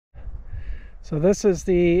So this is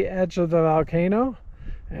the edge of the volcano,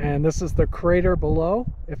 and this is the crater below.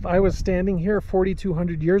 If I was standing here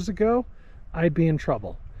 4,200 years ago, I'd be in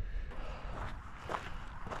trouble.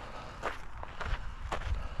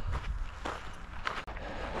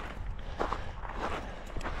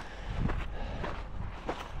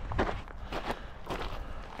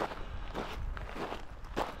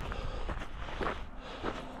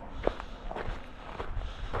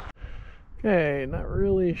 Okay, not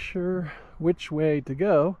really sure which way to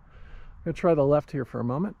go. I'm going to try the left here for a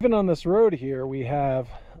moment. Even on this road here, we have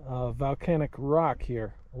volcanic rock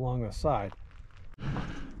here along the side.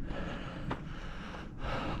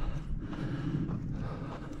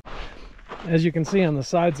 As you can see on the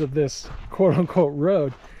sides of this quote-unquote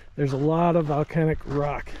road, there's a lot of volcanic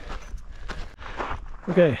rock.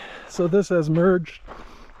 Okay, so this has merged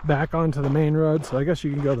back onto the main road, so I guess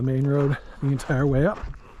you can go the main road the entire way up.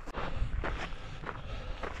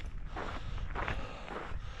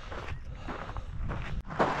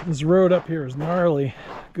 This road up here is gnarly.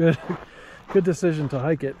 Good decision to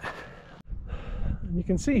hike it. And you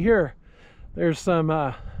can see here, there's some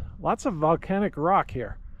lots of volcanic rock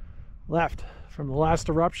here left from the last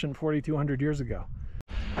eruption 4,200 years ago.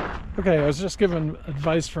 Okay, I was just given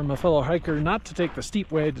advice from a fellow hiker not to take the steep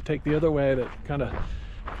way, to take the other way that kind of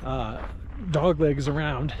doglegs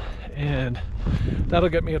around, and that'll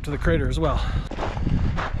get me up to the crater as well.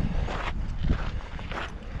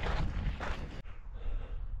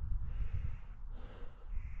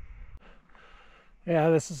 Yeah,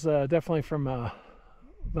 this is definitely from a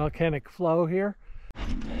volcanic flow here.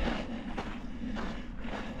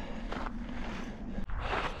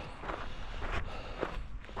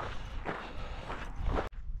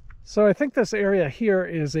 So I think this area here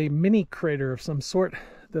is a mini crater of some sort.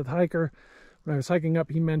 The hiker, when I was hiking up,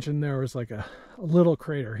 he mentioned there was like a little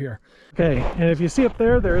crater here. Okay, and if you see up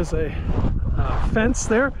there, there is a fence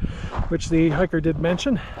there, which the hiker did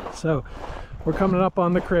mention. So we're coming up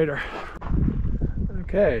on the crater.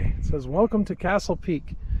 Okay, it says welcome to Castle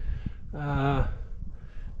Peak, and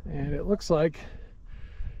it looks like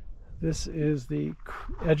this is the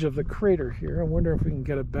edge of the crater here. I wonder if we can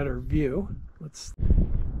get a better view.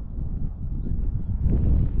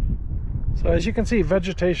 So as you can see,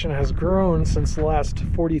 vegetation has grown since the last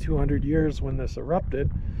 4,200 years when this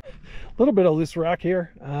erupted. A little bit of loose rock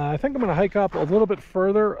here. I think I'm going to hike up a little bit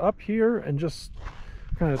further up here and just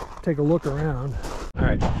kind of take a look around. All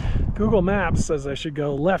right, Google Maps says I should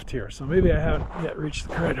go left here, so maybe I haven't yet reached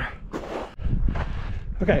the crater.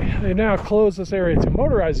 Okay, they now close this area to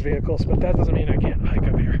motorized vehicles, but that doesn't mean I can't hike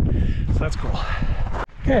up here, so that's cool.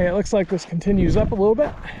 Okay, it looks like this continues up a little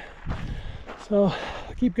bit, so I'll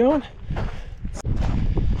keep going.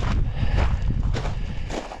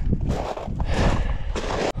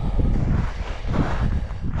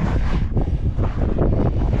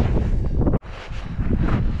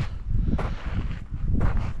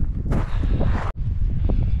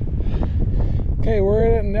 Okay, we're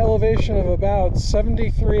at an elevation of about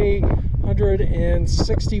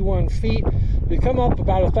 7,361 feet. We come up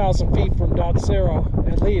about 1,000 feet from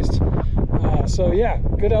Dotsero, at least. So yeah,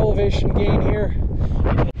 good elevation gain here.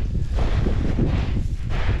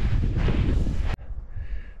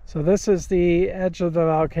 So this is the edge of the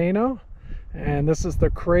volcano, and this is the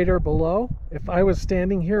crater below. If I was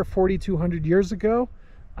standing here 4,200 years ago,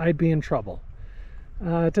 I'd be in trouble.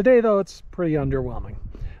 Today though, it's pretty underwhelming.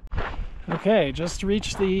 Okay, just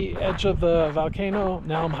reached the edge of the volcano.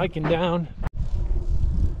 Now I'm hiking down.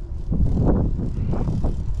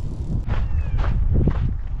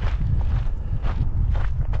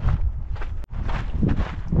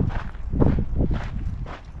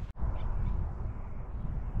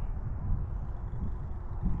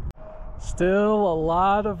 Still a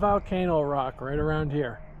lot of volcano rock right around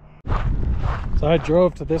here. So I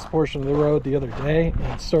drove to this portion of the road the other day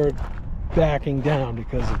and started backing down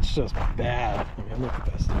because it's just bad. I mean, look at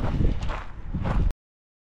this.